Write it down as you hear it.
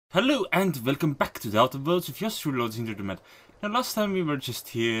Hello and welcome back to the Outer Worlds of Just Reloads into the Med. Now last time we were just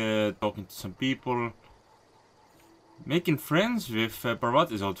here talking to some people, making friends with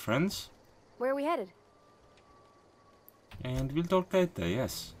Parvati's old friends. Where are we headed? And we'll talk later,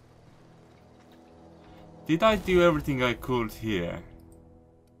 yes. Did I do everything I could here?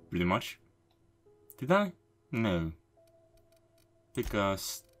 Pretty much. Did I? No.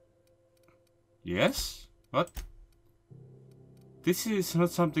 Because... Yes? What? This is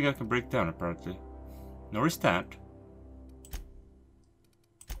not something I can break down, apparently. Nor is that.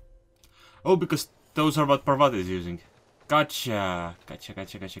 Oh, because those are what Parvati is using. Gotcha!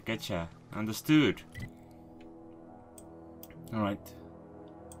 Gotcha. Understood. Alright.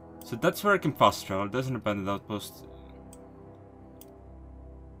 So that's where I can fast travel. There's an abandoned outpost.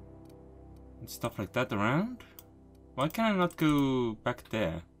 And stuff like that around. Why can I not go back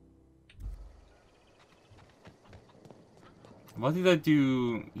there? What did I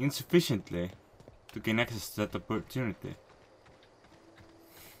do insufficiently to gain access to that opportunity?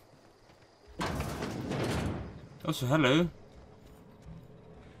 Also, hello.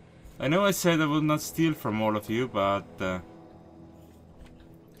 I know I said I would not steal from all of you, but...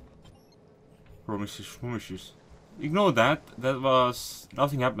 promises. Ignore that. That was...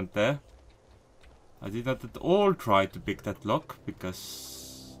 nothing happened there. I did not at all try to pick that lock,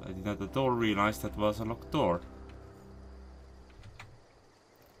 because I did not at all realize that was a locked door.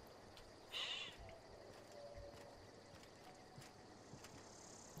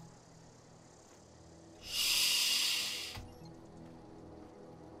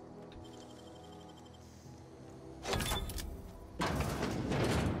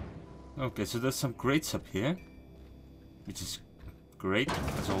 Okay, so there's some crates up here, which is great,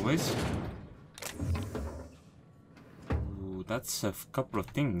 as always. Ooh, that's a couple of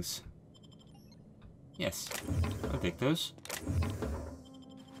things. Yes, I'll take those.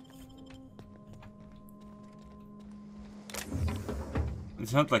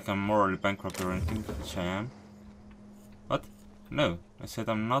 It's not like I'm morally bankrupt or anything, which I am. What? No, I said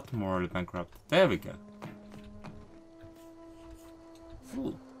I'm not morally bankrupt. There we go.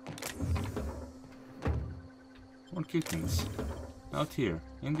 Ooh. More cute things. Out here,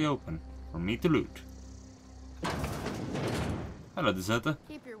 in the open, for me to loot. Hello, deserter.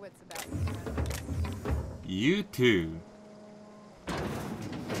 Keep your wits about you. You too.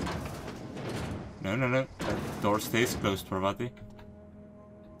 No. That door stays closed, Parvati.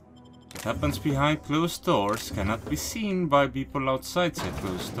 What happens behind closed doors cannot be seen by people outside said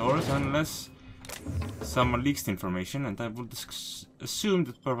closed doors unless someone leaks the information, and I would assume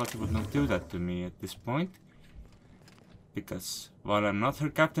that Parvati would not do that to me at this point. Because while I'm not her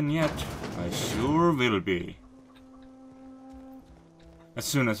captain yet, I sure will be. As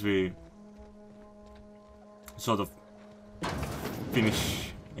soon as we sort of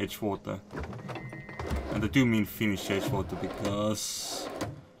finish Edgewater. And I do mean finish Edgewater because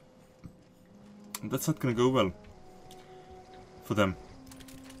that's not gonna go well for them.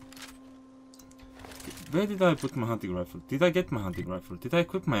 Where did I put my hunting rifle? Did I get my hunting rifle? Did I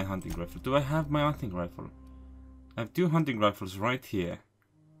equip my hunting rifle? Do I have my hunting rifle? I have two hunting rifles right here.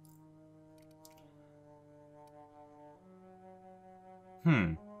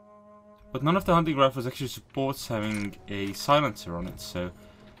 But none of the hunting rifles actually supports having a silencer on it, so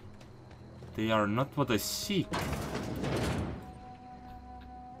they are not what I seek.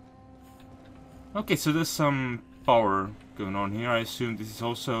 Okay, so there's some power going on here. I assume this is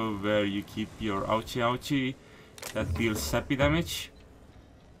also where you keep your ouchie that deals sappy damage,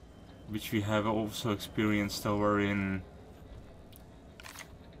 which we have also experienced over in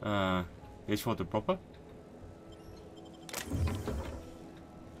Edgewater proper.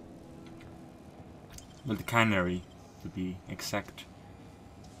 Well, the cannery, to be exact.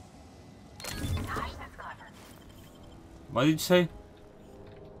 What did you say?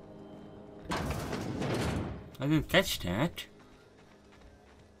 I didn't catch that.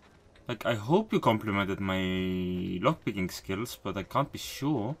 Like, I hope you complimented my lockpicking skills, but I can't be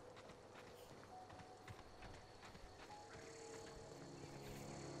sure.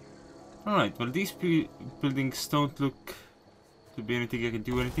 Alright, well these buildings don't look to be anything I can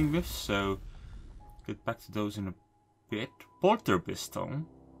do anything with, so get back to those in a bit. Porter pistol.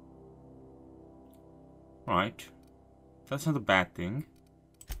 Right. That's not a bad thing.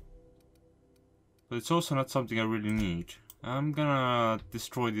 But it's also not something I really need. I'm gonna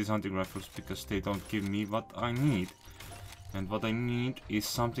destroy these hunting rifles because they don't give me what I need. And what I need is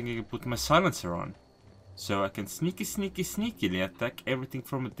something I can put my silencer on. So I can sneakily attack everything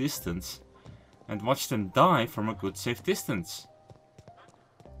from a distance and watch them die from a good safe distance.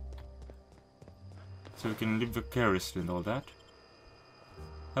 So we can live vicariously and all that.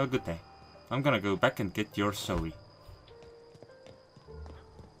 Have a good day. I'm gonna go back and get your Zoe.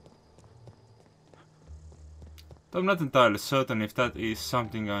 I'm not entirely certain if that is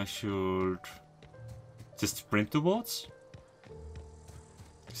something I should just sprint towards.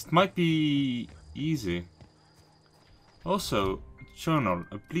 It might be easy. Also, journal,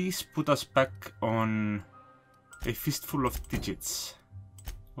 please put us back on a fistful of digits.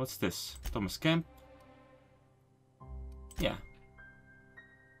 What's this? Thomas Kemp? Yeah.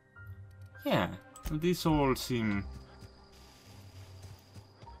 Yeah, these all seem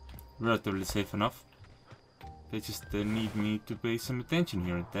relatively safe enough. They just need me to pay some attention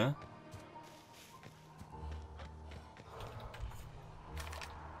here and there.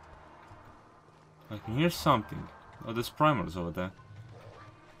 I can hear something. Oh, there's primals over there.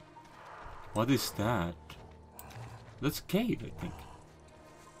 What is that? That's a cave, I think.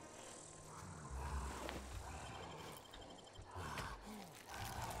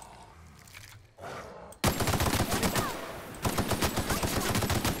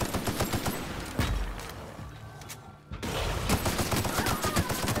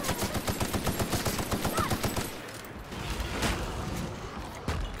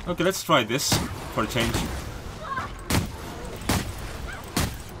 Okay, let's try this for a change.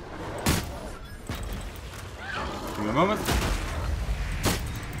 Give me a moment.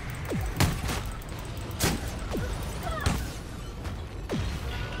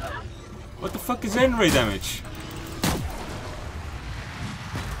 What the fuck is N-ray damage?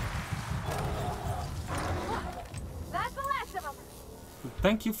 That's the last of them.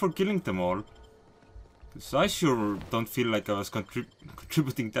 Thank you for killing them all. Because I sure don't feel like I was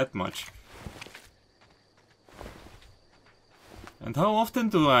contributing that much. And how often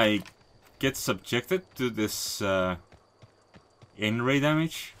do I get subjected to this N-ray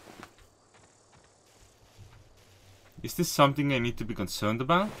damage? Is this something I need to be concerned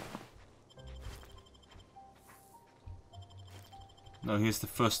about? No, here's the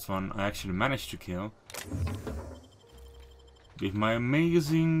first one I actually managed to kill. With my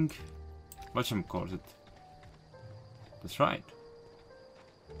amazing... whatchamacallit? That's right.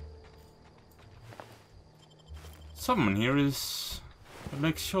 Someone here is a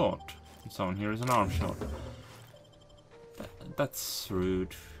leg short. And someone here is an arm short. That's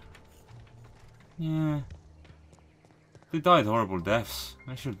rude. Yeah. They died horrible deaths.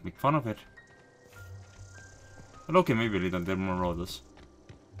 I shouldn't make fun of it. But okay, maybe a little, they're more Marauders.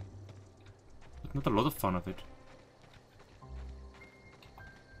 But not a lot of fun of it.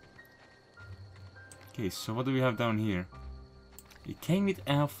 Okay, so what do we have down here? It came with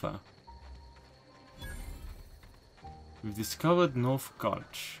Alpha. We've discovered North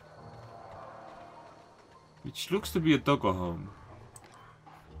Gulch, which looks to be a doggo home.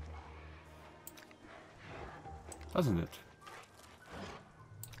 Doesn't it?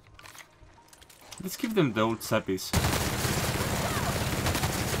 Let's give them the old sappies.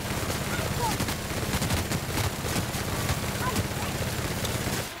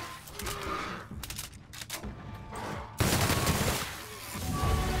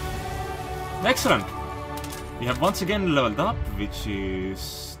 Excellent! We have once again leveled up, which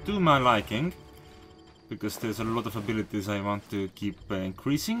is to my liking, because there's a lot of abilities I want to keep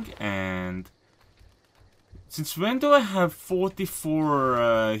increasing, and since when do I have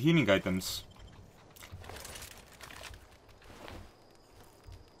 44 healing items?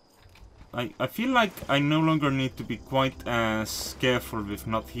 I feel like I no longer need to be quite as careful with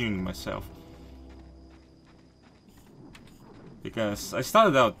not healing myself. Because I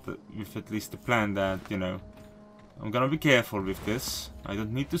started out with at least the plan that, you know, I'm gonna be careful with this. I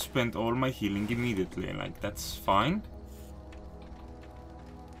don't need to spend all my healing immediately, like, that's fine.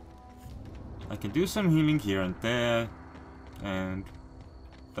 I can do some healing here and there, and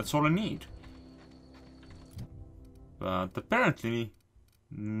that's all I need. But apparently,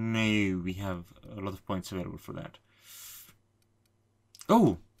 no, we have a lot of points available for that.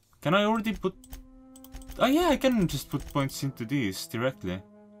 Oh, can I already put... Oh yeah, I can just put points into these directly.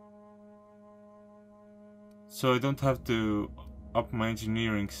 So I don't have to up my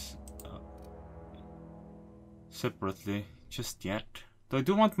engineering separately just yet. Though I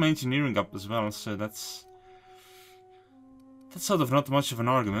do want my engineering up as well, so that's sort of not much of an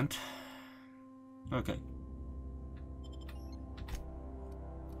argument. Okay.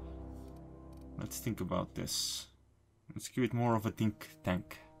 Let's think about this. Let's give it more of a think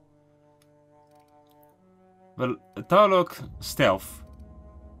tank. Well, dialogue, stealth,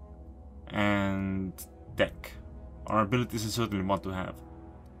 and deck are abilities I certainly want to have.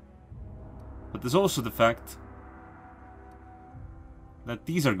 But there's also the fact that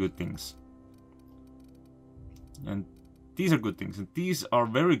these are good things. And These are good things, and these are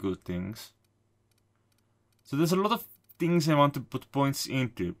very good things. So there's a lot of things I want to put points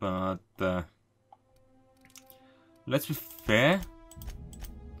into, but let's be fair.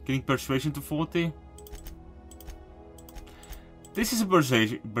 Getting persuasion to 40. This is a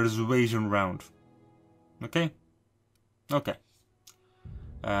persuasion round. Okay? Okay.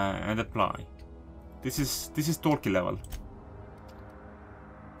 And apply. This is torque level.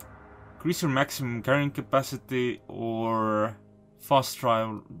 Increase your maximum carrying capacity or fast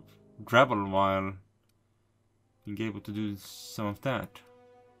travel while being able to do some of that.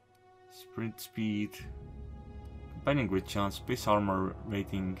 Sprint speed, companion grid chance, base armor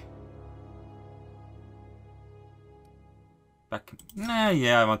rating. Back. Nah,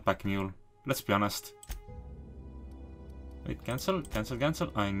 yeah, I want back mule. Let's be honest. Wait, cancel.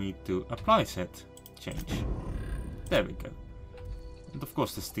 I need to apply set. Change. There we go. And of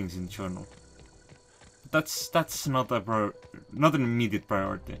course, there's things in the journal. But that's not an immediate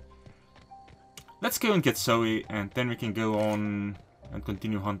priority. Let's go and get Zoe, and then we can go on and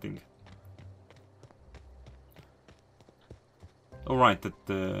continue hunting. Alright,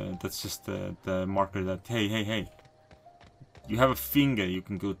 that's just the marker that, hey. You have a finger, you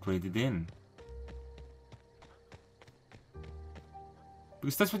can go trade it in.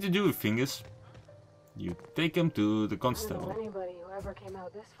 Because that's what you do with fingers. You take them to the constable. I don't know anybody who ever came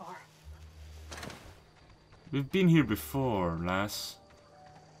out this far. We've been here before, lass.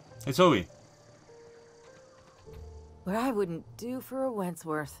 Hey, Zoe. What I wouldn't do for a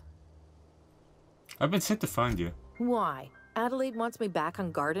Wentworth. I've been sent to find you. Why? Adelaide wants me back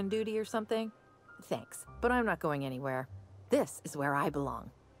on garden duty or something? Thanks, but I'm not going anywhere. This is where I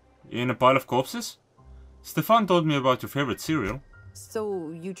belong. In a pile of corpses? Stefan told me about your favorite cereal.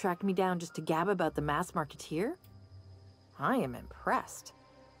 So you tracked me down just to gab about the mass marketeer? I am impressed.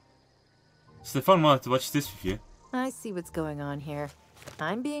 Stefan wanted to watch this with you. I see what's going on here.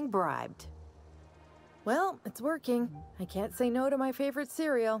 I'm being bribed. Well, it's working. I can't say no to my favorite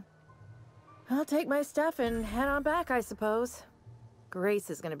cereal. I'll take my stuff and head on back, I suppose. Grace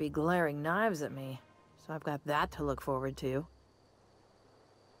is gonna be glaring knives at me, so I've got that to look forward to.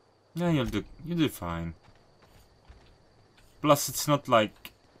 Yeah, you'll do fine. Plus, it's not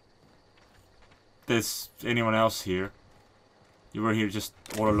like there's anyone else here. You were here just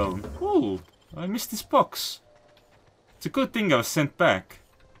all alone. Ooh, I missed this box. It's a good thing I was sent back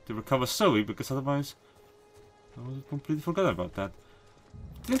to recover Zoe, because otherwise I would have completely forgot about that.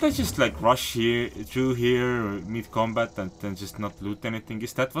 Didn't I just like rush through here, meet combat, and then just not loot anything?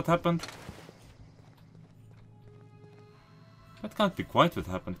 Is that what happened? That can't be quite what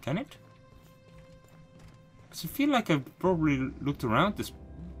happened, can it? Because I feel like I probably looked around this...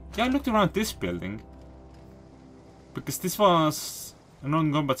 Yeah, I looked around this building. Because this was a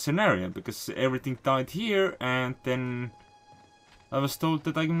non-combat scenario, because everything died here, and then I was told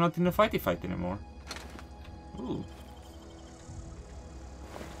that I'm not in a fighty fight anymore. Ooh.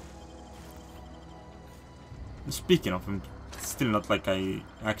 Speaking of him, it's still not like I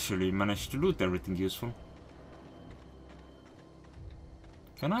actually managed to loot everything useful.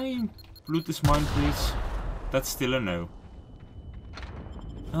 Can I loot this mine, please? That's still a no.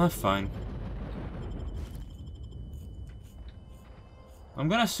 Ah, fine. I'm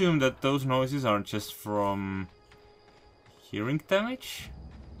gonna assume that those noises are just from hearing damage.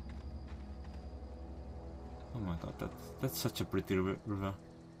 Oh my god, that's such a pretty river.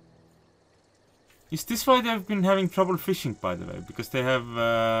 Is this why they've been having trouble fishing, by the way? Because they have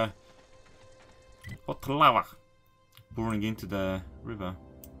hot lava pouring into the river.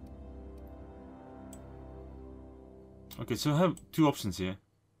 Okay, so I have two options here.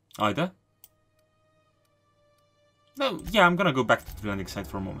 Either. No, yeah, I'm gonna go back to the landing site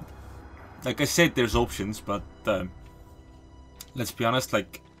for a moment. Like I said, there's options, but let's be honest,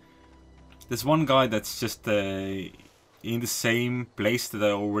 like, there's one guy that's just in the same place that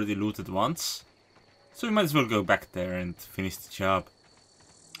I already looted once. So we might as well go back there and finish the job.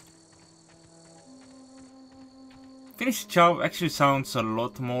 Finish the job actually sounds a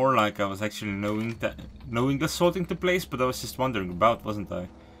lot more like I was actually knowing the sorting the place, but I was just wondering about, wasn't I?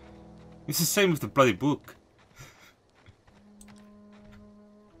 It's the same with the bloody book.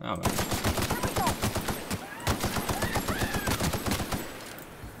 Oh well.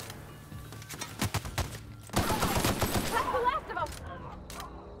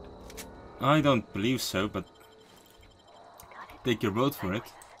 I don't believe so, but take your word for it.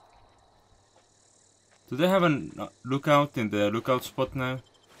 Do they have a lookout in the lookout spot now?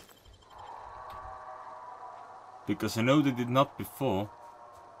 Because I know they did not before.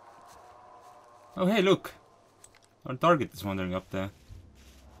 Oh hey, look! Our target is wandering up there.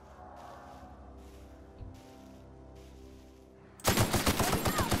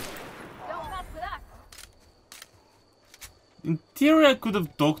 In theory, I could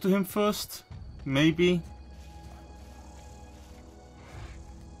have talked to him first. Maybe.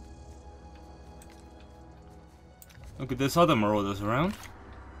 Okay, there's other marauders around.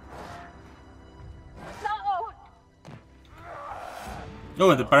 Oh,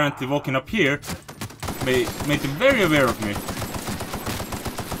 and apparently walking up here made him very aware of me.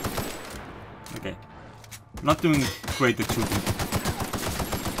 Okay. Not doing great at shooting.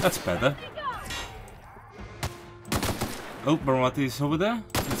 That's better. Oh, Parvati is over there.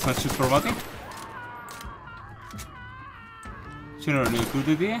 Let's not shoot Parvati. Generally a good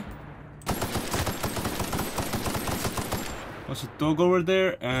idea. There's a dog over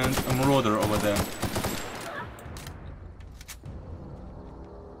there and a marauder over there.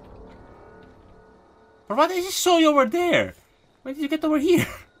 Parvati, I just saw you over there. Why did you get over here?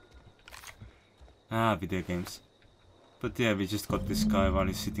 Ah, video games. But yeah, we just got this guy while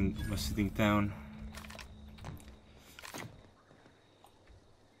he's was sitting down.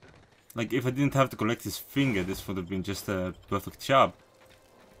 Like, if I didn't have to collect his finger, this would have been just a perfect job.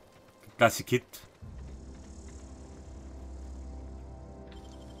 Classic hit.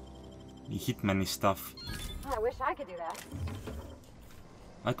 Hitman-y stuff. I wish I could do that.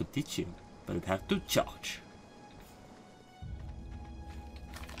 I could teach you, but I'd have to charge.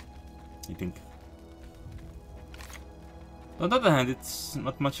 I think. On the other hand, it's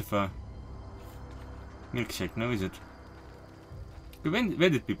not much of a milkshake, no, is it? Where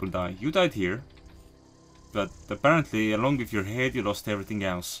did people die? You died here. But apparently, along with your head, you lost everything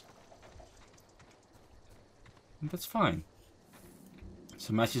else. And that's fine.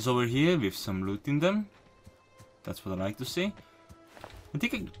 Some matches over here with some loot in them. That's what I like to see. I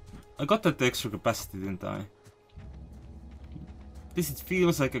think I got that extra capacity, didn't I? At least it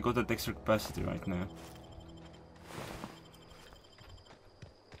feels like I got that extra capacity right now.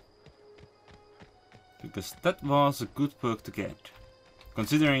 Because that was a good perk to get.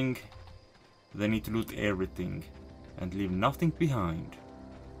 Considering they need to loot everything and leave nothing behind.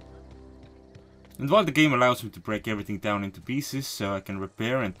 And while the game allows me to break everything down into pieces so I can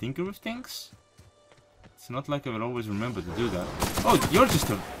repair and tinker with things, it's not like I will always remember to do that. Oh, you're just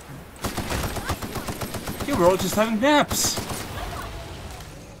a... You were all just having naps!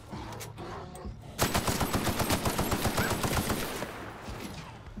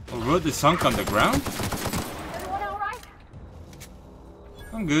 A road is sunk underground? Everyone all right?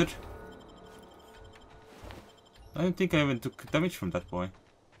 I'm good. I don't think I even took damage from that boy.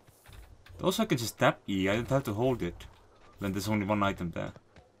 Also, I can just tap E, I don't have to hold it. Then there's only one item there.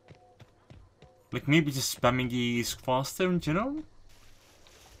 Like, maybe just spamming E is faster in general?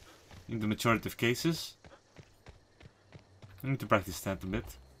 In the majority of cases. I need to practice that a bit.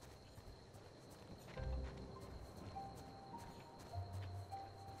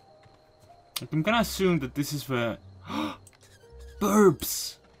 Like, I'm gonna assume that this is where...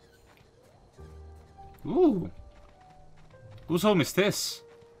 Burbs! Ooh! Whose home is this?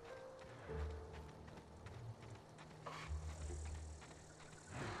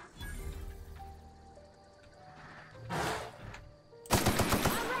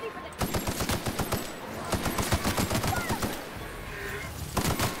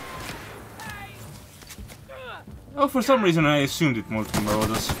 Oh, for some reason I assumed it multiple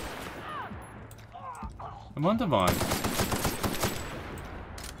marauders. I wonder why.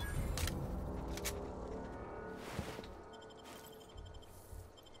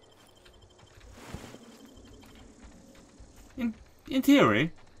 In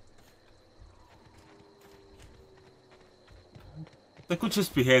theory, I could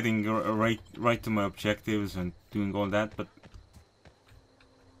just be heading right to my objectives and doing all that, but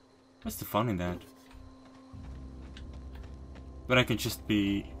what's the fun in that? When I can just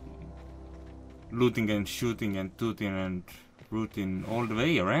be looting and shooting and tooting and rooting all the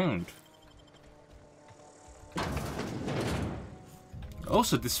way around.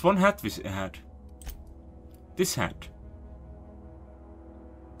 Also, this one hat we had. This hat.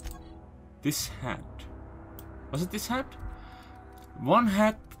 This hat. Was it this hat? One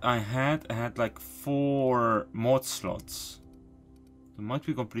hat I had like 4 mod slots. I might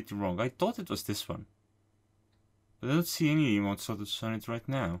be completely wrong. I thought it was this one. But I don't see any mod slots on it right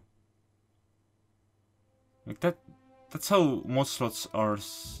now. Like that's how mod slots are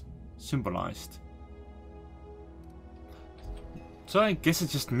symbolized. So I guess I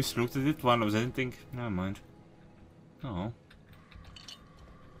just mislooked at it while I was editing. Never mind. Oh.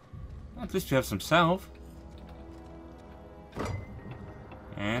 At least we have some salve.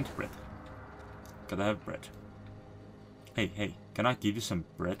 And bread. Gotta have bread. Hey, can I give you some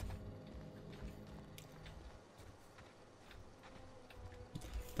bread?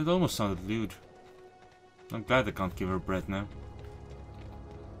 That almost sounded lewd. I'm glad I can't give her bread now.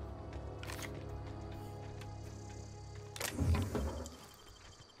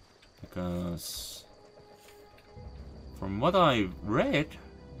 Because from what I read,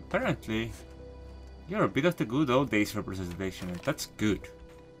 apparently you're a bit of the good old days representation, and that's good.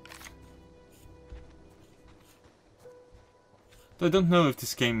 Though I don't know if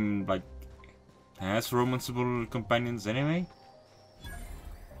this game like has romanceable companions anyway.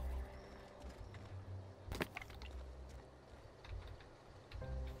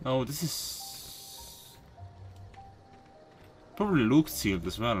 Oh, this is probably looked sealed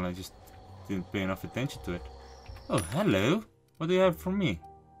as well, and I just didn't pay enough attention to it. Oh, hello! What do you have for me?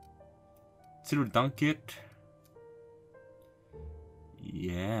 Silver dunk kit?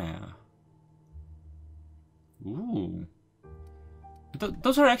 Yeah. Ooh.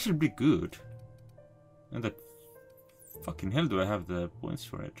 Those are actually pretty good. And that fucking hell do I have the points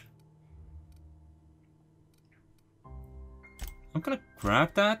for it? I'm gonna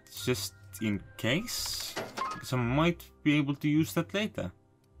grab that just in case, because I might be able to use that later.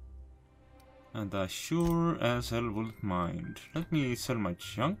 And I sure as hell wouldn't mind. Let me sell my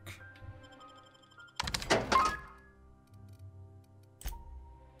junk.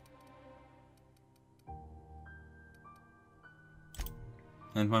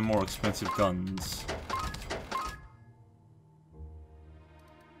 And my more expensive guns.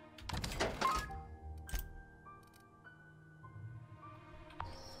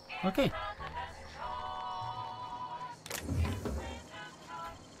 Okay.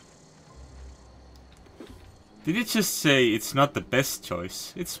 Did it just say it's not the best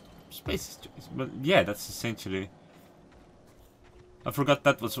choice? It's Space's choice. But yeah, that's essentially... I forgot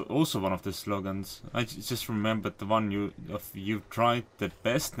that was also one of the slogans. I just remembered the one you've tried the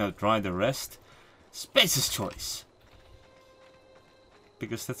best, now try the rest. Space's choice.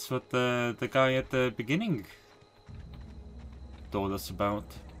 Because that's what the guy at the beginning told us about.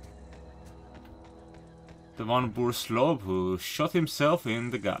 The one poor slob who shot himself in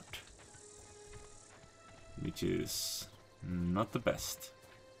the gut. Which is not the best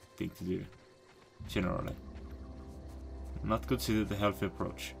thing to do, generally. Not considered a healthy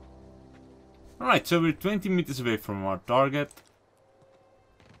approach. Alright, so we're 20 meters away from our target.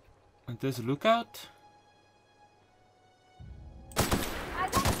 And there's a lookout.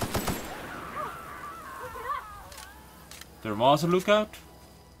 There was a lookout.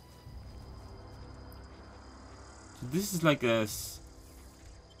 So this is like a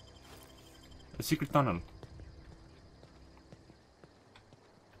secret tunnel.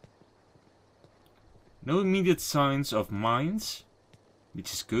 No immediate signs of mines,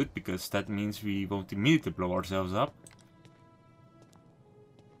 which is good because that means we won't immediately blow ourselves up.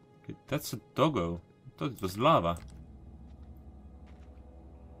 Okay, that's a doggo. I thought it was lava.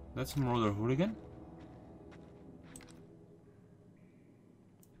 That's some roller hooligan.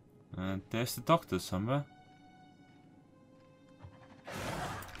 And there's the doctor somewhere.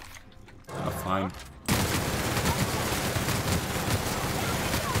 Oh, fine.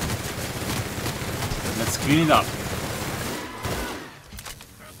 Let's clean it up.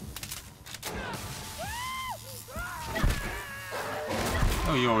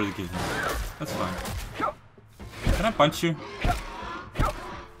 Oh, you already killed him. That's fine. Can I punch you?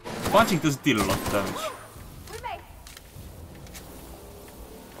 Punching doesn't deal a lot of damage.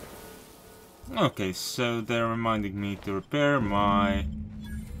 Okay, so they're reminding me to repair my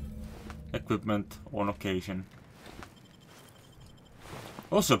equipment on occasion.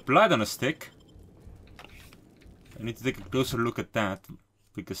 Also, blood on a stick. I need to take a closer look at that,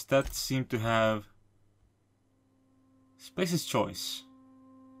 because that seemed to have Space's choice.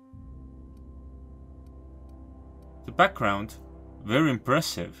 The background, very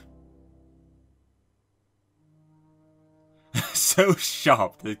impressive. So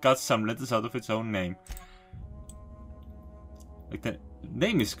sharp that it got some letters out of its own name. Like, the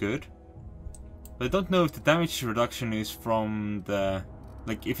name is good, but I don't know if the damage reduction is from the...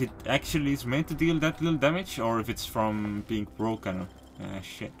 Like, if it actually is meant to deal that little damage, or if it's from being broken.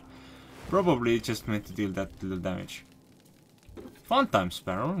 Shit. Probably it's just meant to deal that little damage. Fun Times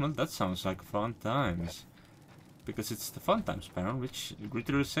Sparrow? Well, that sounds like fun times. Because it's the Fun Times Sparrow, which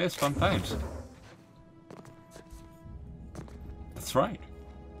literally says fun times. That's right.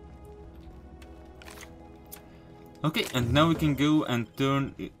 Okay, and now we can go and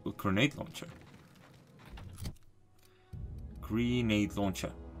turn a grenade launcher. Grenade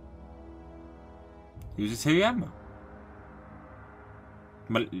launcher. Uses heavy ammo.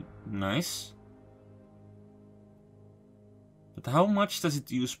 Well, nice. But how much does it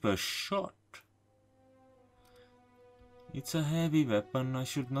use per shot? It's a heavy weapon. I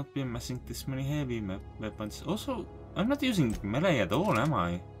should not be messing this many heavy weapons. Also, I'm not using melee at all, am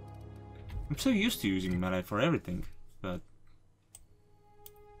I? I'm so used to using melee for everything, but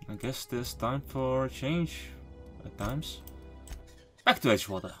I guess there's time for change at times. Back to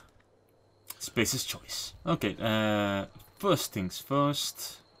Edgewater. Space's choice. Okay, first things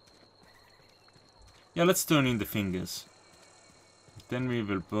first. Yeah, let's turn in the fingers. Then we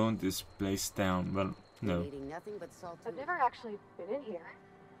will burn this place down. Well, no. I've never actually been in here.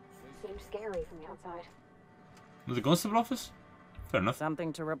 It seems scary from the outside. The constable office? Fair enough.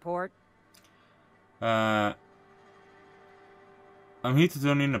 Something to report? I'm here to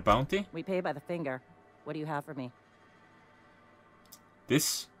turn in a bounty. We pay by the finger. What do you have for me?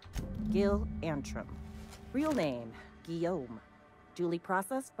 This? Gil Antrim. Real name, Guillaume. Duly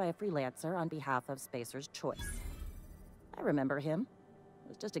processed by a freelancer on behalf of Spacer's Choice. I remember him. I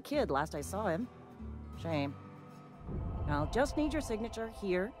was just a kid last I saw him. Shame. I'll just need your signature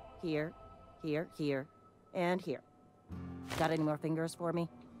here, here, here, here, and here. Got any more fingers for me?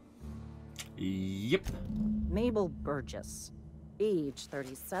 Yep. Mabel Burgess. Age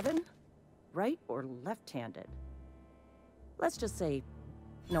 37. Right or left-handed? Let's just say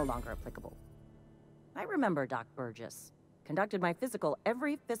no longer applicable. I remember Doc Burgess. Conducted my physical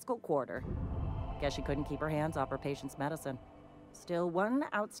every fiscal quarter. Guess she couldn't keep her hands off her patient's medicine. Still one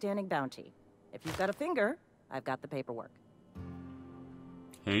outstanding bounty. If you've got a finger, I've got the paperwork.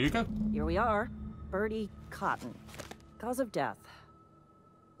 Here you go. Here we are. Bertie Cotton. Cause of death.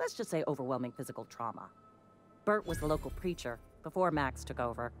 Let's just say overwhelming physical trauma. Bert was the local preacher before Max took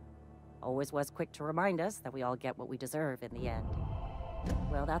over. Always was quick to remind us that we all get what we deserve in the end.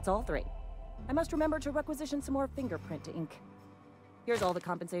 Well, that's all three. I must remember to requisition some more fingerprint ink. Here's all the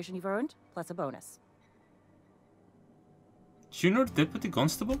compensation you've earned, plus a bonus. Junior Deputy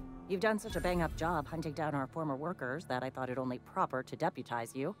Constable? You've done such a bang-up job hunting down our former workers that I thought it only proper to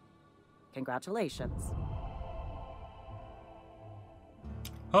deputize you. Congratulations.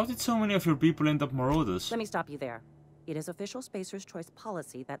 How did so many of your people end up marauders? Let me stop you there. It is official Spacer's Choice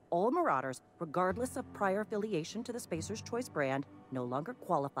policy that all marauders, regardless of prior affiliation to the Spacer's Choice brand, no longer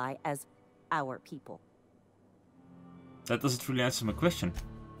qualify as our people. That doesn't really answer my question.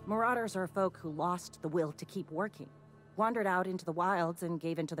 Marauders are folk who lost the will to keep working, wandered out into the wilds and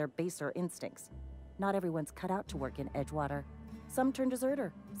gave into their baser instincts. Not everyone's cut out to work in Edgewater. Some turn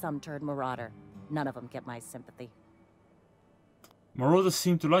deserter, some turn marauder. None of them get my sympathy. Marauders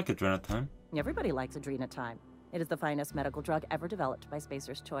seem to like adrenatime. Everybody likes adrenatime. It is the finest medical drug ever developed by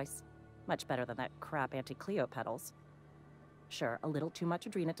Spacer's Choice. Much better than that crap anti-Cleo pedals. Sure, a little too much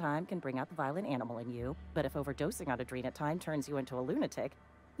adrenatime can bring out the violent animal in you, but if overdosing on adrenatime turns you into a lunatic,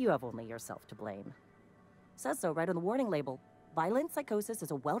 you have only yourself to blame. Says so right on the warning label. Violent psychosis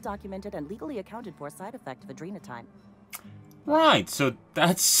is a well-documented and legally accounted for side effect of adrenatime. Right, so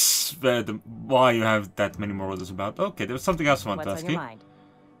that's why you have that many marauders about. Okay, there was something else I wanted to ask you. What's on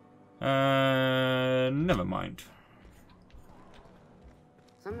your mind? Never mind.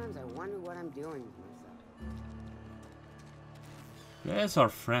 Sometimes I wonder what I'm doing with myself. There's our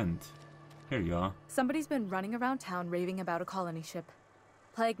friend. Here you are. Somebody's been running around town raving about a colony ship.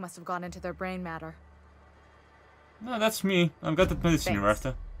 Plague must have gone into their brain matter. No, that's me. I've got that medicine you're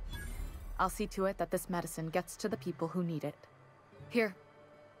after. I'll see to it that this medicine gets to the people who need it. Here,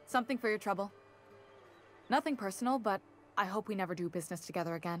 something for your trouble. Nothing personal, but I hope we never do business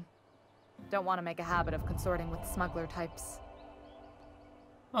together again. Don't want to make a habit of consorting with smuggler types.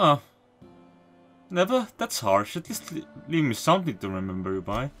 Oh. Never? That's harsh. At least leave me something to remember you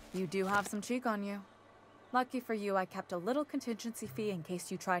by. You do have some cheek on you. Lucky for you, I kept a little contingency fee in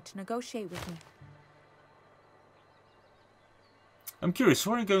case you tried to negotiate with me. I'm curious,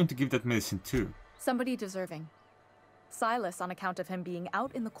 who are you going to give that medicine to? Somebody deserving. Silas on account of him being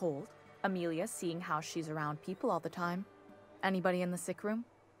out in the cold. Amelia seeing how she's around people all the time. Anybody in the sick room?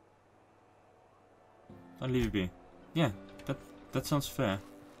 I'll leave it be. Yeah, that sounds fair.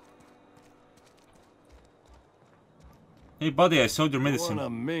 Hey buddy, I sold your medicine. Wanna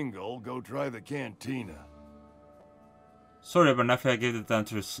mingle, go try the cantina. Sorry, Abernathy, I gave it down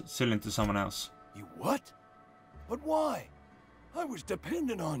to Cillian to someone else. You what? But why? I was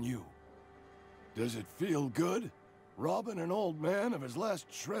dependent on you. Does it feel good? Robbing an old man of his last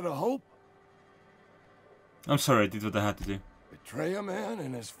shred of hope? I'm sorry, I did what I had to do. Betray a man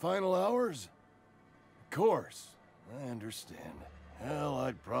in his final hours? Of course, I understand. Hell,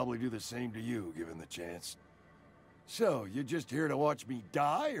 I'd probably do the same to you, given the chance. So, you just here to watch me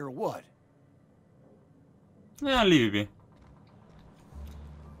die, or what? Yeah, I'll leave it be.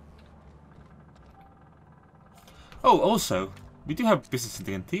 Oh, also, we do have business in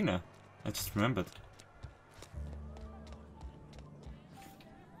the cantina. I just remembered.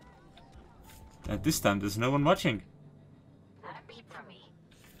 And this time there's no one watching. Not a peep from me.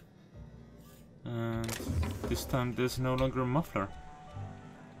 And this time there's no longer a muffler.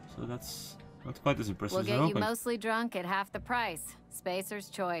 So that's not quite as impressive We'll as get I you hoping. mostly drunk at half the price. Spacer's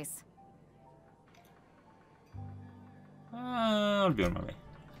choice. I'll be on my way.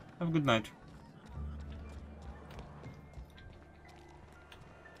 Have a good night.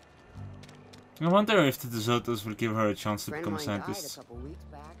 I wonder if the DeSotos will give her a chance to Friend become of a mine died a scientist. couple weeks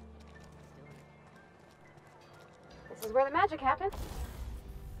back. This is where the magic happens.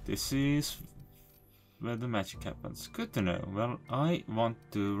 This is where the magic happens. Good to know. Well, I want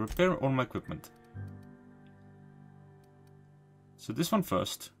to repair all my equipment. So this one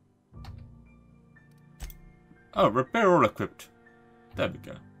first. Oh, repair all equipped. There we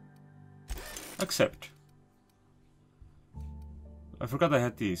go. Accept. I forgot I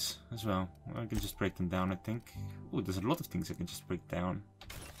had these as well. I can just break them down, I think. Oh, there's a lot of things I can just break down.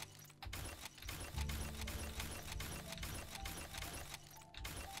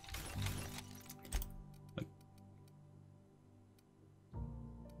 Like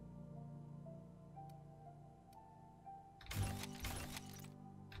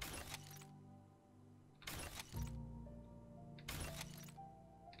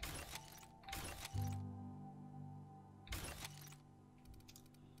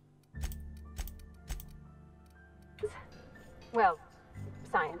Well,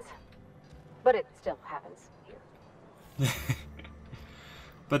 science. But it still happens here.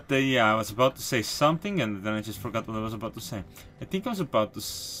 But yeah, I was about to say something and then I just forgot what I was about to say. I think I was about to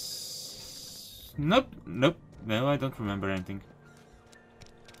Nope, no, I don't remember anything.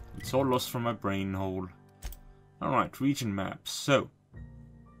 It's all lost from my brain hole. Alright, region maps. So,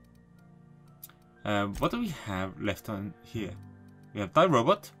 what do we have left on here? We have Die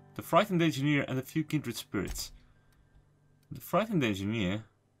Robot, the Frightened Engineer, and a few kindred spirits. The Frightened Engineer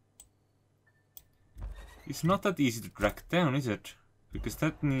is not that easy to track down, is it? Because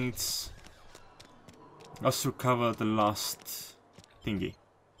that needs us to recover the last thingy.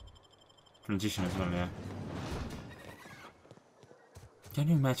 Transition as well, yeah. Can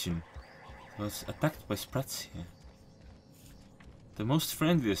you imagine? I was attacked by sprats here. The most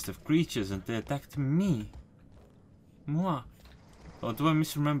friendliest of creatures, and they attacked me. Moi. Or do I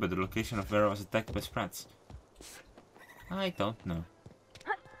misremember the location of where I was attacked by sprats? I don't know.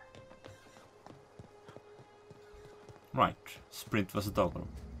 Right, sprint was a toggle.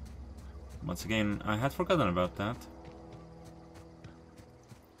 Once again, I had forgotten about that.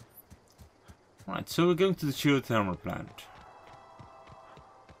 Right, so we're going to the geothermal plant.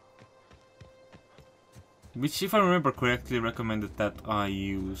 Which, if I remember correctly, recommended that I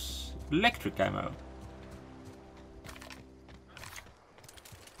use electric ammo.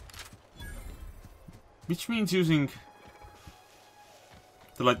 Which means using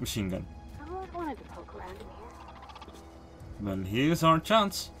the light machine gun. I always wanted to poke around in here. Well, here's our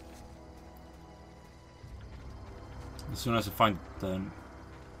chance. As soon as I find the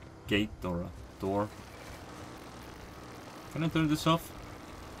gate or a door. Can I turn this off?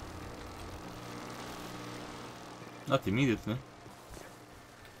 Not immediately.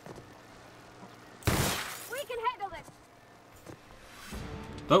 We can handle this.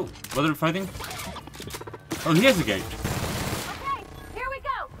 Oh, what are we fighting? Oh, here's a gate. Okay, here we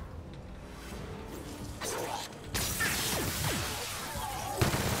go.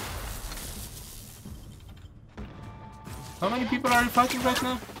 How many people are you fighting right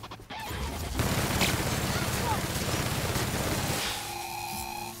now?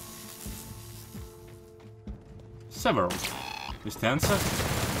 Several. Is the answer?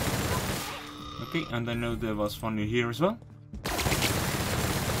 Okay, and I know there was one here as well.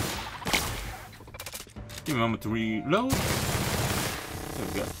 Give me a moment to reload. There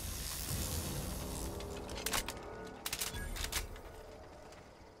we go.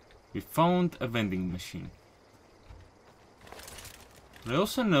 We found a vending machine. I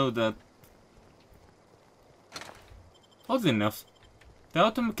also know that, oddly enough, the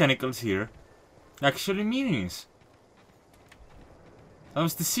automechanicals here actually minis. I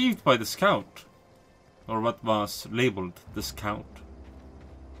was deceived by the scout, or what was labeled the scout,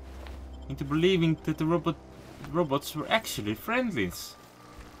 into believing that the robots were actually friendlies.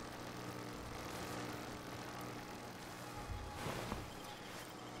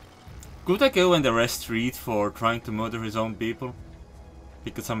 Could I go and arrest Reed for trying to murder his own people?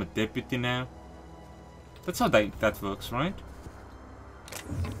 Because I'm a deputy now? That's how that works, right?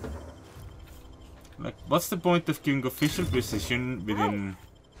 Like, what's the point of giving official position within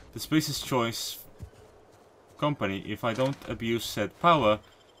the Spacer's Choice company if I don't abuse said power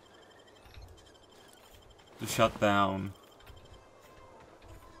to shut down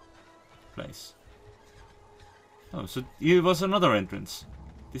place? Oh, so it was another entrance.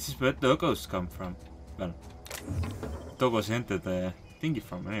 This is where Dogos come from. Well, Dogos entered the thingy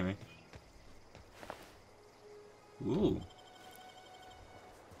from, anyway. Ooh.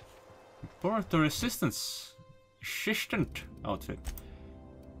 Laboratory assistant outfit.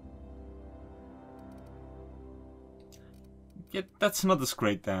 Yeah, that's not as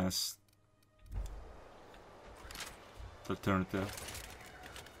great as the alternative.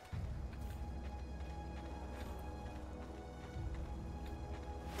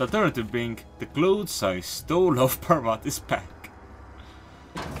 The alternative being the clothes I stole off Parvati's back.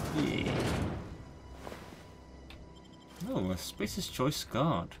 Yeah. Oh, a Space's Choice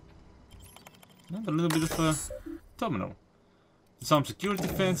guard. And a little bit of a terminal. Some security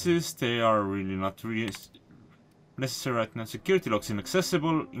fences, they are really not necessary right now. Security logs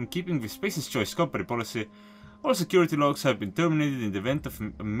inaccessible. In keeping with Space's Choice company policy, all security logs have been terminated in the event of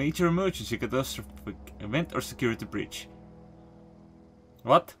a major emergency, catastrophic event, or security breach.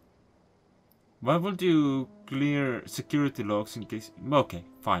 What? Why would you clear security logs in case... Okay,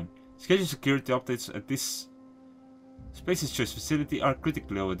 fine. Scheduled security updates at this Space's Choice facility are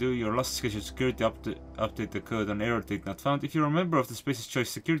critically overdue. Your last scheduled security update occurred on error date not found. If you're a member of the Space's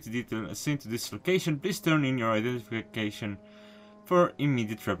Choice security detail assigned to this location, please turn in your identification for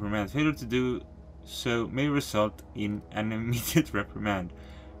immediate reprimand. Failure to do so may result in an immediate reprimand.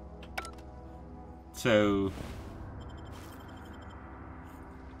 So...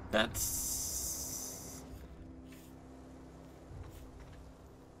 that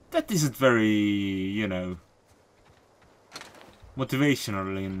isn't very, you know,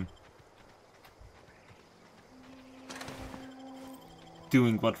 motivational in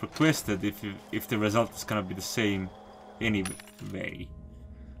doing what requested if the result is gonna be the same anyway.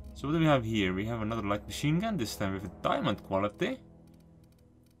 So what do we have here? We have another light machine gun, this time with a diamond quality.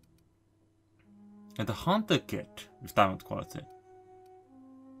 And a hunter kit with diamond quality.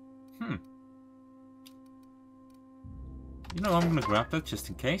 You know, I'm gonna grab that just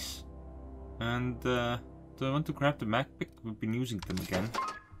in case. And do I want to grab the mag pick? We've been using them again.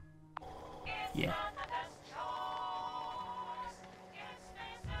 Yeah.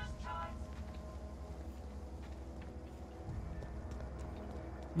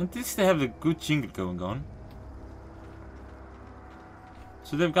 At least they have a good jingle going on.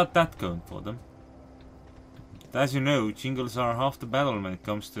 So they've got that going for them. But as you know, jingles are half the battle when it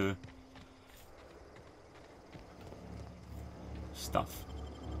comes to stuff.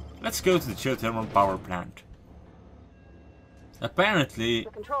 Let's go to the geothermal power plant. Apparently... The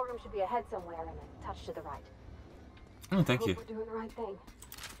control room should be ahead somewhere and a touch to the right. Oh, thank you. We're doing the right thing.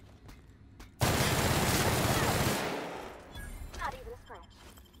 Not even a scratch.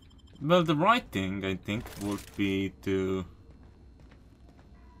 Well, the right thing, I think, would be to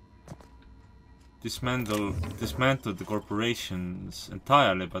dismantle the corporations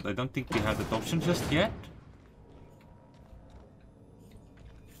entirely, but I don't think we have that option just yet.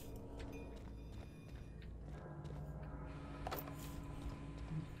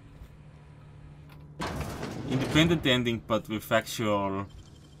 Independent ending, but with actual,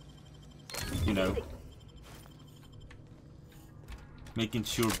 you know, making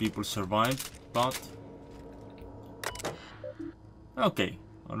sure people survive, but... Okay,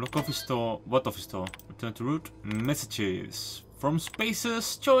 look office door, what office door? Return to route, messages from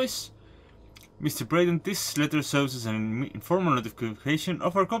Space's Choice. Mr. Braden, this letter serves as an informal notification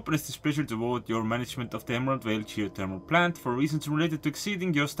of our company's displeasure toward your management of the Emerald Vale Geothermal plant for reasons related to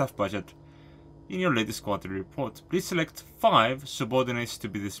exceeding your staff budget. In your latest quarterly report, please select 5 subordinates to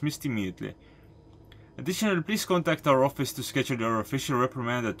be dismissed immediately. Additionally, please contact our office to schedule your official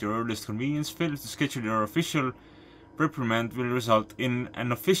reprimand at your earliest convenience. Failure to schedule your official reprimand will result in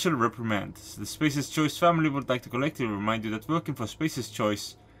an official reprimand. The Space's Choice family would like to collectively remind you that working for Space's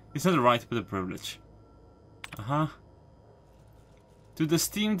Choice is not a right but a privilege. To the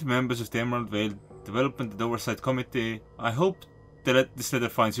esteemed members of the Emerald Vale Development and Oversight Committee, I hope this letter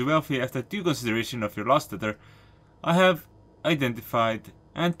finds you wealthy. After due consideration of your last letter, I have identified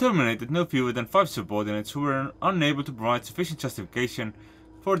and terminated no fewer than 5 subordinates who were unable to provide sufficient justification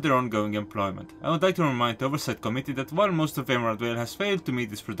for their ongoing employment. I would like to remind the Oversight Committee that while most of Emerald Vale has failed to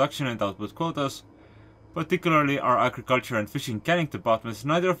meet its production and output quotas, particularly our agriculture and fishing canning departments,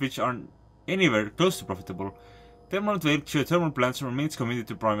 neither of which are anywhere close to profitable, the Emerald Vale Geothermal Plant remains committed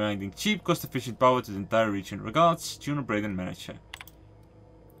to providing cheap, cost-efficient power to the entire region. Regards, Juno Braden, Manager.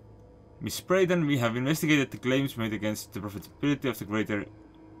 Miss Braden, we have investigated the claims made against the profitability of the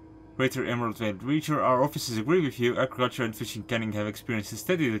Greater Emerald Vale region. Our offices agree with you. Agriculture and fishing canning have experienced a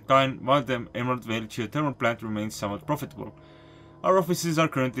steady decline, while the Emerald Vale Geothermal Plant remains somewhat profitable. Our offices are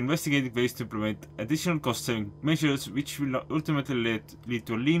currently investigating ways to implement additional cost-saving measures which will ultimately lead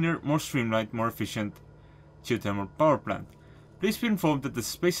to a leaner, more streamlined, more efficient geothermal power plant. Please be informed that the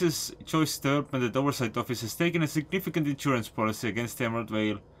Space's Choice Development and Oversight Office has taken a significant insurance policy against the Emerald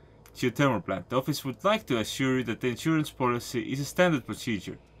Vale geothermal plant. The office would like to assure you that the insurance policy is a standard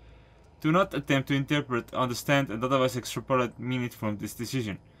procedure. Do not attempt to interpret, understand, and otherwise extrapolate meaning from this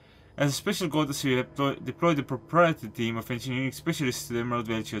decision. As a special courtesy, we have deployed a proprietary team of engineering specialists to the Emerald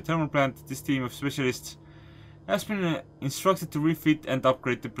Vale geothermal plant. This team of specialists has been instructed to refit and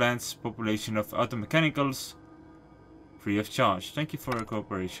upgrade the plant's population of automechanicals free of charge. Thank you for your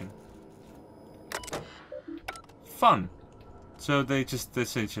cooperation. Fun. So they just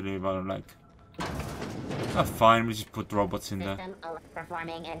essentially were like, oh fine, we just put robots in there.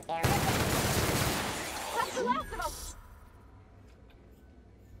 Performing an air. That's the last of them!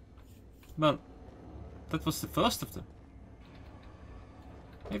 Well, that was the first of them.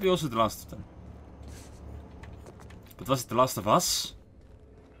 Maybe also the last of them. But was it the last of us?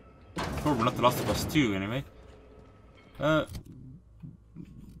 Probably not the last of us too, anyway.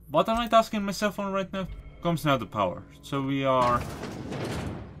 What am I tasking myself on right now? Comes now the power. So we are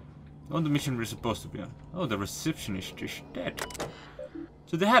on the mission we're supposed to be on. Oh, the receptionist is dead.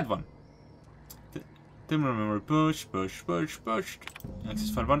 So they had one. Terminal memory pushed. Access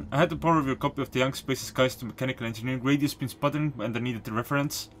file 1. I had to borrow your copy of the Young Space Skies to Mechanical Engineering. Radio spin sputtering and I needed the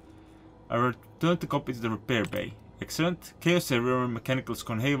reference. I returned the copy to the repair bay. Excellent. Chaos everywhere, mechanicals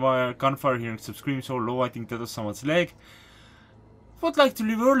gone haywire, gunfire, hearing some screams, all low, I think that was someone's leg. Would like to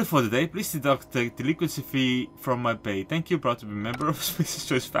leave early for the day. Please deduct the delinquency fee from my pay. Thank you, proud to be a member of Space's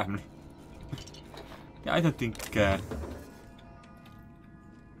Choice family. Yeah, I don't think that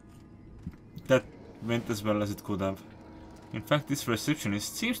went as well as it could have. In fact, this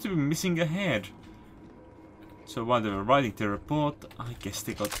receptionist seems to be missing a head. So while they were writing their report, I guess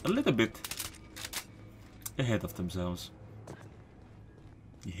they got a little bit ahead of themselves.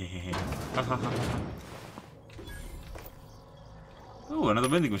 Yeah. Oh, another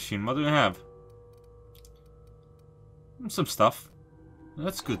vending machine. What do we have? Some stuff.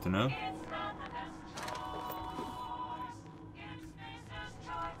 That's good to know.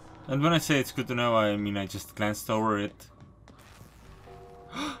 And when I say it's good to know, I mean I just glanced over it.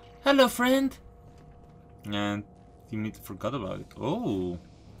 Hello, friend! And you need to forgot about it. Oh,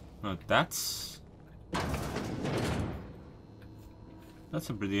 no, that's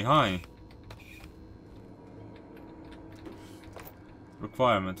a pretty high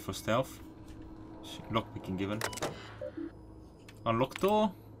requirement for stealth. Lockpicking given. Unlock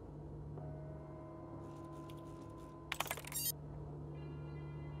door.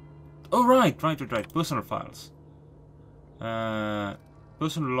 Oh right. Personal files.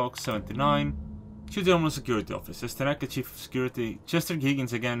 Personal log 79. Geothermal security office. Estanaka chief of security. Chester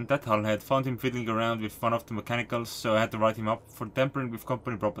Higgins again. That hullhead. Found him fiddling around with one of the mechanicals, so I had to write him up for tampering with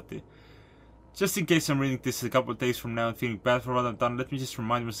company property. Just in case I'm reading this a couple of days from now and feeling bad for what I've done, let me just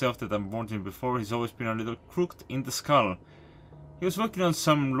remind myself that I've warned him before. He's always been a little crooked in the skull. He was working on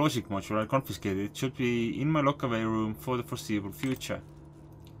some logic module I confiscated. It should be in my lockaway room for the foreseeable future.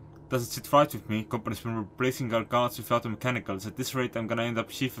 Doesn't sit right with me. Company's been replacing our guards with automechanicals. At this rate, I'm gonna end up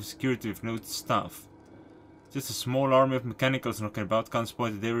chief of security with no staff. Just a small army of mechanicals knocking about, guns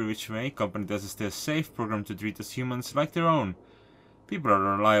pointed every which way. Company doesn't stay safe, programmed to treat us humans like their own. People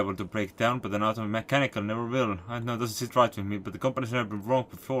are liable to break down, but an automechanical never will. I know it doesn't sit right with me, but the company's never been wrong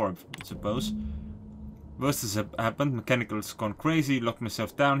before, I suppose. Worst has happened, mechanicals gone crazy, locked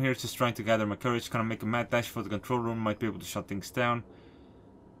myself down here, just trying to gather my courage. Gonna make a mad dash for the control room, might be able to shut things down.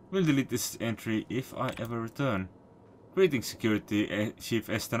 Will delete this entry if I ever return. Greetings, Security Chief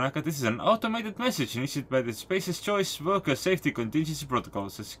S. Tanaka. This is an automated message initiated by the Space's Choice Worker Safety Contingency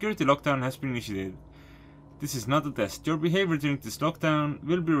Protocols. A security lockdown has been initiated. This is not a test. Your behavior during this lockdown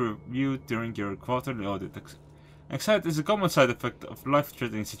will be reviewed during your quarterly audit. Anxiety is a common side effect of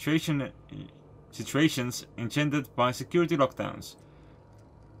life-threatening situations engendered by security lockdowns.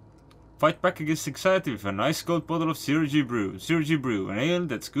 Fight back against anxiety with a nice cold bottle of Zero G Brew. Zero G Brew, an ale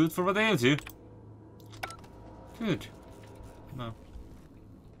that's good for what ails you. Good. No.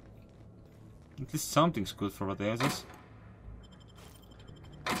 At least something's good for what ails us.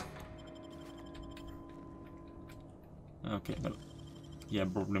 Okay, well, yeah,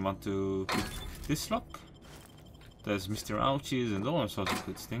 probably want to pick this lock. There's Mr. Ouchies and all sorts of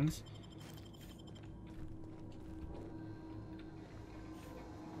good things.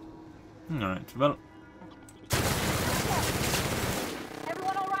 Alright, well.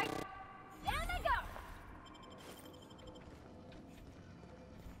 Everyone all right? Down they go!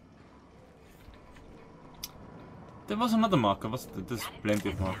 There was another marker. There's plenty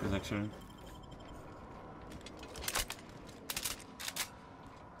of markers actually.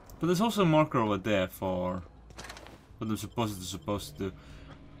 But there's also a marker over there for what I'm supposed to do.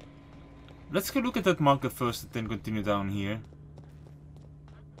 Let's go look at that marker first and then continue down here.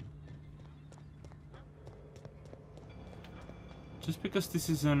 Just because this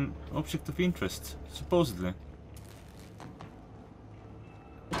is an object of interest, supposedly.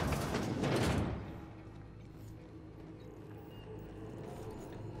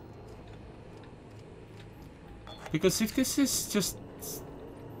 Because if this is just...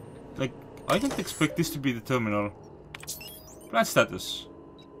 like, I don't expect this to be the terminal. Plant status.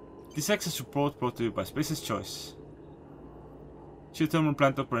 This access report brought to you by Space's Choice. Geothermal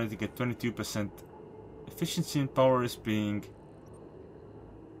plant operating at 22%. Efficiency and power is being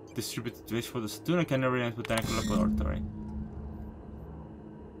distributed to for the Tuna Cannery and Botanical Laboratory.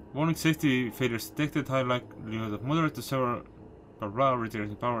 Warning, safety failures detected, high likelihood of moderate to several blah blah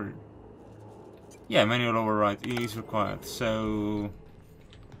regenerating power. Yeah, manual override is required, so...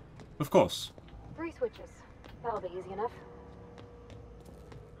 Of course. 3 switches. That'll be easy enough.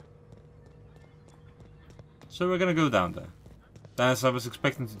 So we're gonna go down there. As I was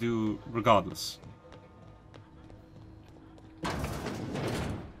expecting to do regardless.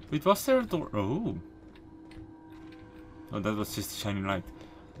 Wait, was there a door? Oh. Oh, that was just a shiny light.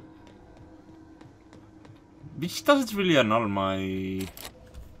 Which doesn't really annul my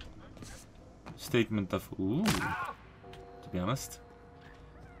statement of ooh, to be honest.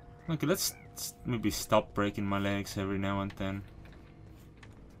 Okay, let's maybe stop breaking my legs every now and then.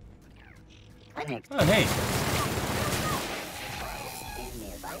 Oh, hey!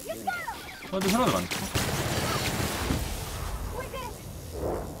 Oh, there's another one.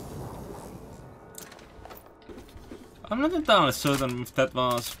 I'm not entirely certain if that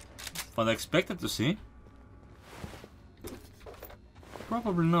was what I expected to see.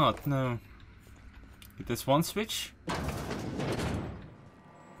 Probably not, no. There's one switch.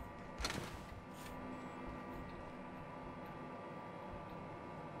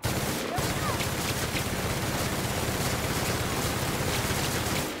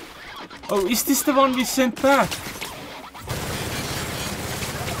 Oh, is this the one we sent back?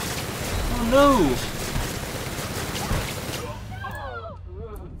 Oh no!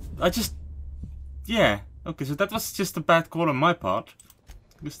 Yeah. Okay, so that was just a bad call on my part.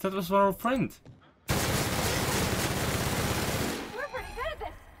 Because that was our friend. We're pretty good at this.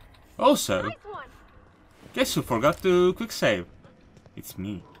 Also, Nice one. guess who forgot to quick save? It's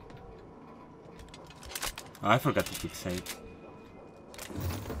me. I forgot to quick save.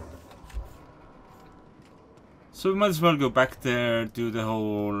 So we might as well go back there, do the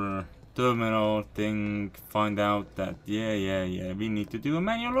whole terminal thing, find out that yeah, we need to do a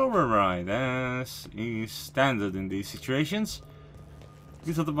manual override, as is standard in these situations.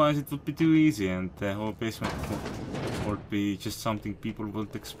 Because otherwise it would be too easy and the whole basement would be just something people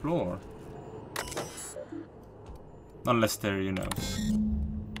wouldn't explore. Unless they're, you know,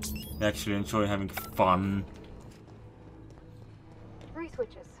 they actually enjoy having fun. 3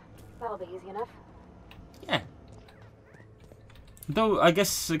 switches. That'll be easy enough. Yeah. Though, I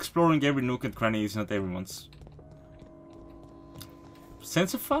guess exploring every nook and cranny is not everyone's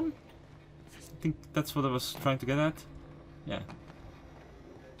sense of fun? I think that's what I was trying to get at. Yeah.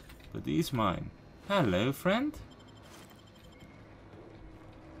 But he's mine. Hello, friend.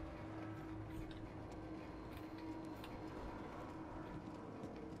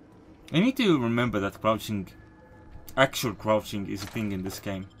 I need to remember that crouching, actual crouching, is a thing in this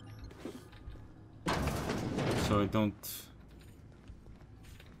game. So I don't...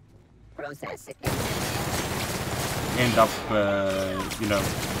 end up, you know,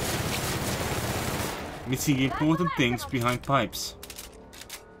 missing important things behind pipes.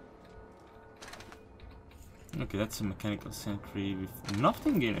 Okay, that's a mechanical sentry with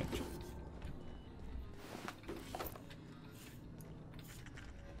nothing in it.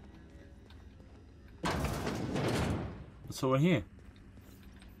 What's over here?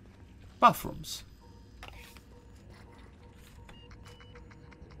 Bathrooms.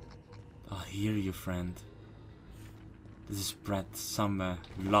 I hear you, friend. This is Brett somewhere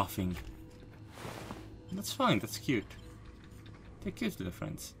laughing. That's fine, that's cute. They're cute little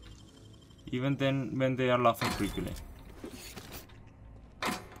friends. Even then when they are laughing creepily.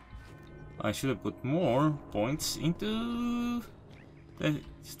 I should have put more points into the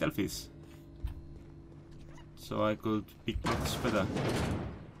stealthies. So I could pick blocks better.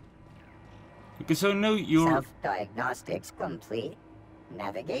 Okay, so now you're... Self-diagnostics complete.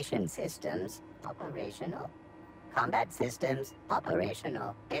 Navigation systems operational. Combat systems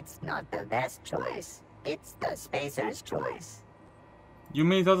operational. It's not the best choice, It's the spacer's choice. You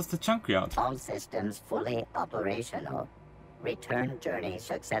made out of the junkyard. All systems fully operational. Return journey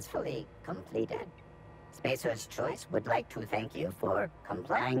successfully completed. Spacer's Choice would like to thank you for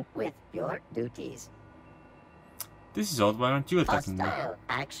complying with your duties. This is odd, why aren't you attacking me? Hostile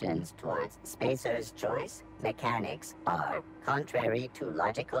actions towards Spacer's Choice mechanics are contrary to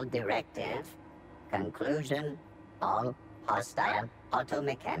logical directive. Conclusion: all hostile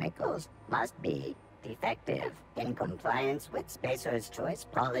automechanicals must be defective in compliance with Spacer's Choice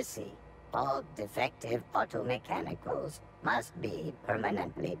policy. All defective automechanicals must be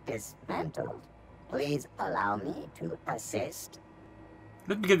permanently dismantled. Please allow me to assist.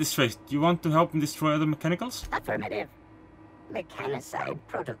 Let me get this straight. You want to help me destroy other mechanicals? Affirmative. Mechanicide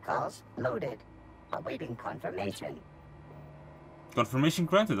protocols loaded. Awaiting confirmation. Confirmation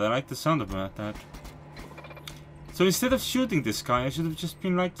granted. I like the sound of that. So instead of shooting this guy, I should have just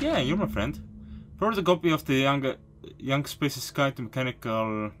been like, yeah, you're my friend. Forward a copy of the young Space's Guide to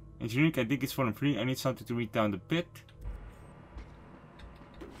Mechanical Engineering. I think it's fallen free. I need something to read down the bit.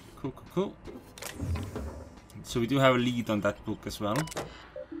 Cool. So we do have a lead on that book as well.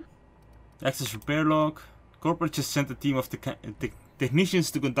 Access repair log. Corporate just sent a team of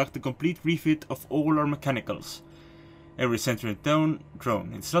technicians to conduct a complete refit of all our mechanicals. Every century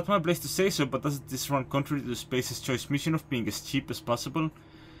drone. It's not my place to say so, but doesn't this run contrary to the Space's Choice mission of being as cheap as possible?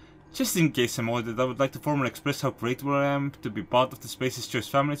 Just in case I'm ordered, I would like to formally express how grateful I am to be part of the Space's Choice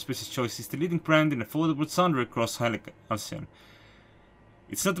family. Space's Choice is the leading brand in affordable soundware across Halcyon.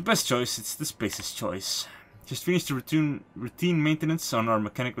 It's not the best choice, it's the Space's Choice. Just finished the routine maintenance on our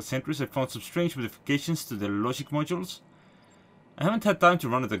mechanical sentries. I found some strange modifications to the logic modules. I haven't had time to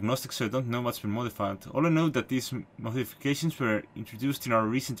run a diagnostic, so I don't know what's been modified. All I know that these modifications were introduced in our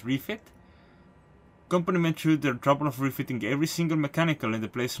recent refit. Company went through the trouble of refitting every single mechanical in the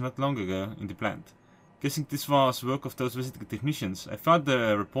place not long ago in the plant. Guessing this was work of those visiting technicians. I found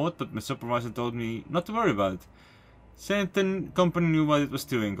the report, but my supervisor told me not to worry about it. Said the company knew what it was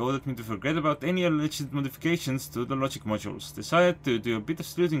doing, ordered me to forget about any alleged modifications to the logic modules. Decided to do a bit of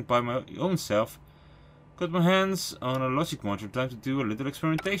sleuthing by my own self. Got my hands on a logic module, time to do a little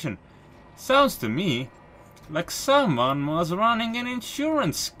experimentation. Sounds to me like someone was running an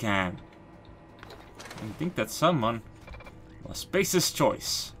insurance scam. I think that someone was Space's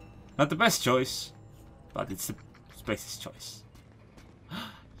Choice. Not the best choice, but it's the Space's Choice.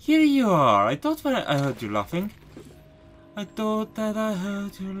 Here you are. I thought I heard you laughing. I thought that I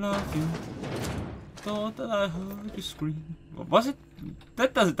heard you laughing. Thought that I heard you scream. What was it?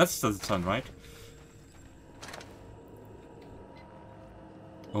 That doesn't sound right.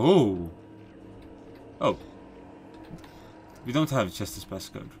 Oh. We don't have Chester's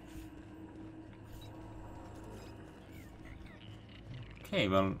passcode. Okay,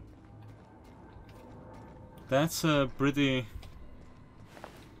 well, that's a pretty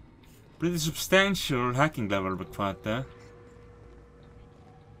substantial hacking level required there.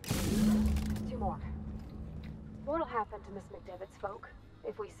 2 more. What'll happen to Miss McDevitt's folk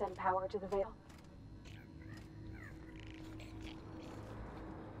if we send power to the Vale?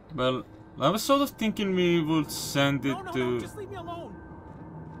 Well, I was sort of thinking we would send it to... No, just leave me alone.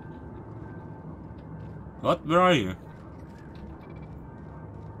 What? Where are you?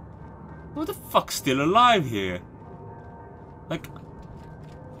 Who the fuck's still alive here? Like...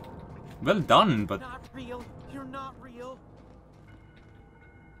 Well done, but... Not real. You're not real.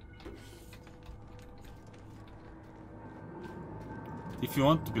 If you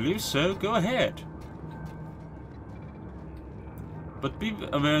want to believe so, go ahead. But be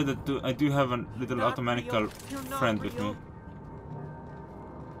aware that I do have a little Not automatical friend with me.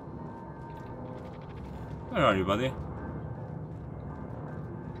 Where are you, buddy?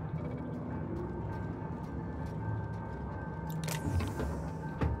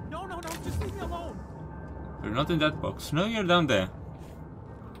 No, just leave me alone. You're not in that box. No, you're down there.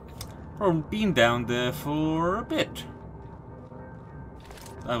 Or been down there for a bit.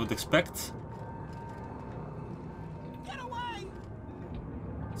 I would expect. Get away!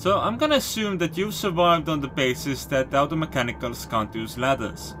 So I'm gonna assume that you've survived on the basis that the automechanicals can't use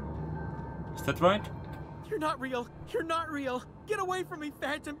ladders. Is that right? You're not real. You're not real. Get away from me,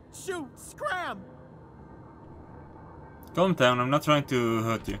 Phantom. Shoot! Scram! Calm down, I'm not trying to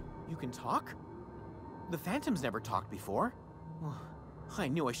hurt you. You can talk? The Phantom's never talked before. I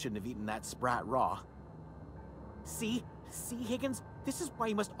knew I shouldn't have eaten that sprat raw. See, Higgins? This is why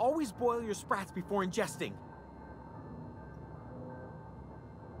you must always boil your sprats before ingesting.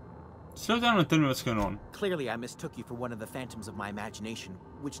 Slow down and tell me what's going on. Clearly, I mistook you for one of the phantoms of my imagination,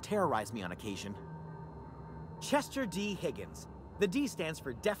 which terrorized me on occasion. Chester D. Higgins. The D stands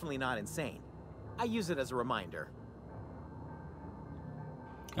for definitely not insane. I use it as a reminder.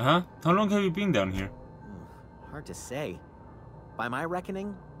 Uh-huh. How long have you been down here? Hard to say. By my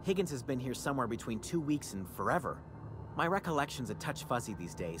reckoning, Higgins has been here somewhere between 2 weeks and forever. My recollection's a touch fuzzy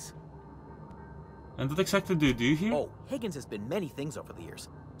these days. And what exactly do you do here? Oh, Higgins has been many things over the years.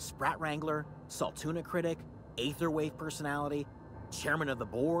 Sprat Wrangler, Saltuna Critic, Aetherwave Personality, Chairman of the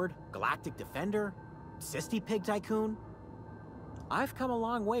Board, Galactic Defender, Sisty Pig Tycoon. I've come a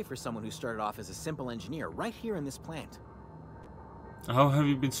long way for someone who started off as a simple engineer right here in this plant. How have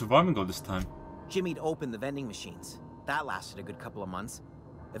you been surviving all this time? Jimmy'd opened the vending machines. That lasted a good couple of months.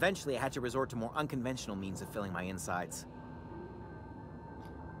 Eventually, I had to resort to more unconventional means of filling my insides.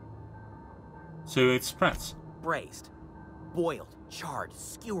 So you ate sprats? Braised. Boiled, charred,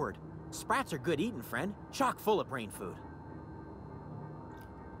 skewered. Sprats are good eating, friend. Chock full of brain food.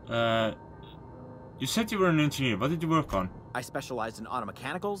 You said you were an engineer. What did you work on? I specialized in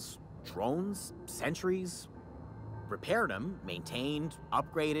automechanicals, drones, sentries. Repaired them, maintained,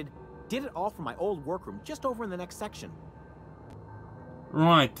 upgraded. Did it all from my old workroom just over in the next section.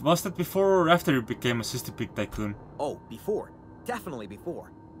 Right. Was that before or after you became a Sisty Pig Tycoon? Oh, before. Definitely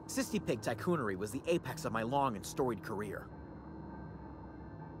before. Sisty Pig Tycoonery was the apex of my long and storied career.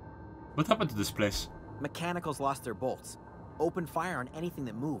 What happened to this place? Mechanicals lost their bolts. Opened fire on anything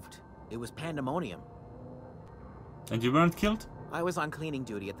that moved. It was pandemonium. And you weren't killed? I was on cleaning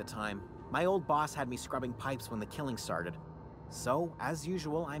duty at the time. My old boss had me scrubbing pipes when the killing started. So, as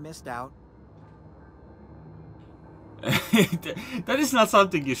usual, I missed out. That is not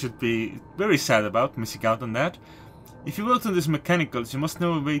something you should be very sad about, missing out on that. If you worked on these mechanicals, you must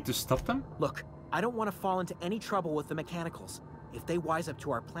know a way to stop them? Look, I don't want to fall into any trouble with the mechanicals. If they wise up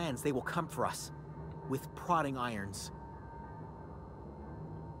to our plans, they will come for us. With prodding irons.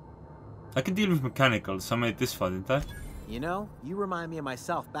 I can deal with mechanicals. I made this far, didn't I? You know, you remind me of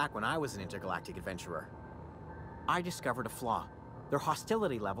myself back when I was an intergalactic adventurer. I discovered a flaw. Their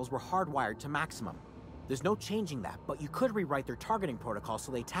hostility levels were hardwired to maximum. There's no changing that, but you could rewrite their targeting protocol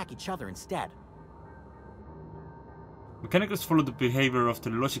so they attack each other instead. Mechanicals follow the behavior of the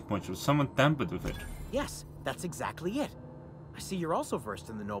logic module. Someone tampered with it. Yes, that's exactly it. I see you're also versed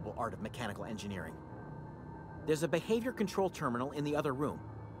in the noble art of mechanical engineering. There's a behavior control terminal in the other room.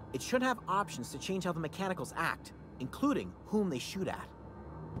 It should have options to change how the mechanicals act, including whom they shoot at.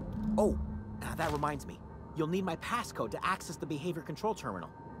 Oh, that reminds me. You'll need my passcode to access the behavior control terminal.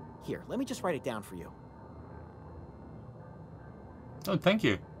 Here, let me just write it down for you. Oh, thank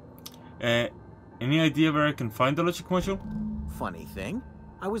you. Any idea where I can find the logic module? Funny thing,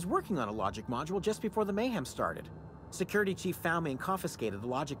 I was working on a logic module just before the mayhem started. Security chief found me and confiscated the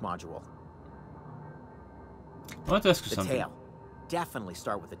logic module. I want to ask you the something. Tail. Definitely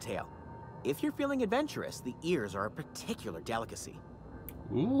start with the tail. If you're feeling adventurous, the ears are a particular delicacy.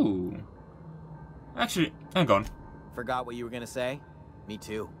 Ooh. Actually, hang on. Forgot what you were gonna say? Me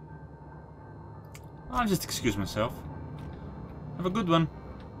too. I'll just excuse myself. Have a good one.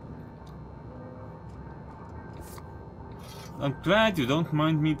 I'm glad you don't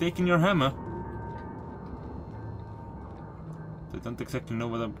mind me taking your hammer. I don't exactly know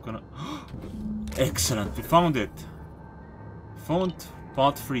what I'm gonna... Excellent, we found it. Found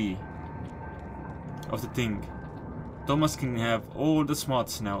part 3 of the thing. Thomas can have all the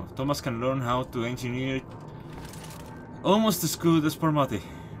smarts now. Thomas can learn how to engineer it almost as good as Parmati.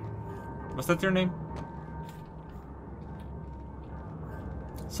 Was that your name?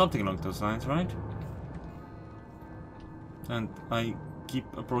 Something along those lines, right? And I keep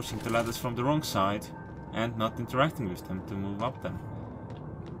approaching the ladders from the wrong side and not interacting with them to move up them.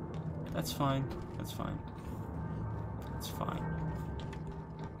 That's fine, that's fine. That's fine.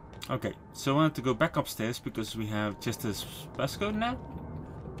 Okay, so I wanted to go back upstairs because we have just a passcode now.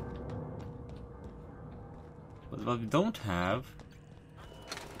 But what we don't have...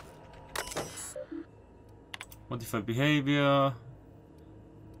 Modify behavior...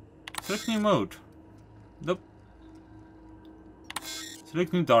 Select new mode. Nope.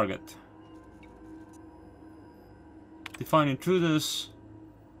 Select new target. Define intruders.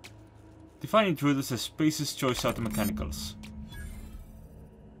 Define intruders as Space's choice out of mechanicals.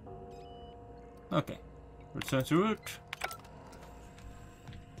 Okay. Return to route.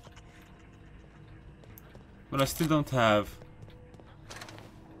 But I still don't have...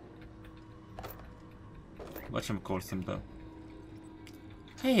 whatchamacallit them though.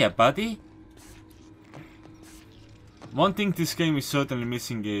 Hey, buddy! One thing this game is certainly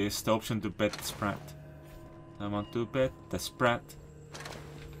missing is the option to pet the Sprat. I want to pet the Sprat.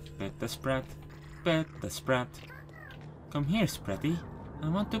 Pet the Sprat. Pet the Sprat. Come here, Spratty. I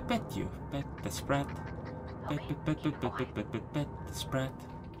want to pet you. Pet the Sprat. Pet the Sprat.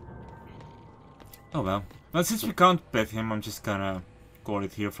 Oh well. Well, since we can't pet him, I'm just gonna call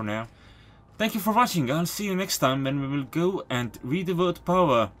it here for now. Thank you for watching. I'll see you next time when we will go and redevote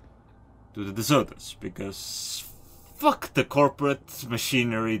power to the deserters. Because fuck the corporate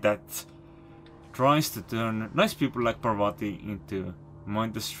machinery that tries to turn nice people like Parvati into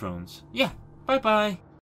mindless drones. Yeah, bye bye.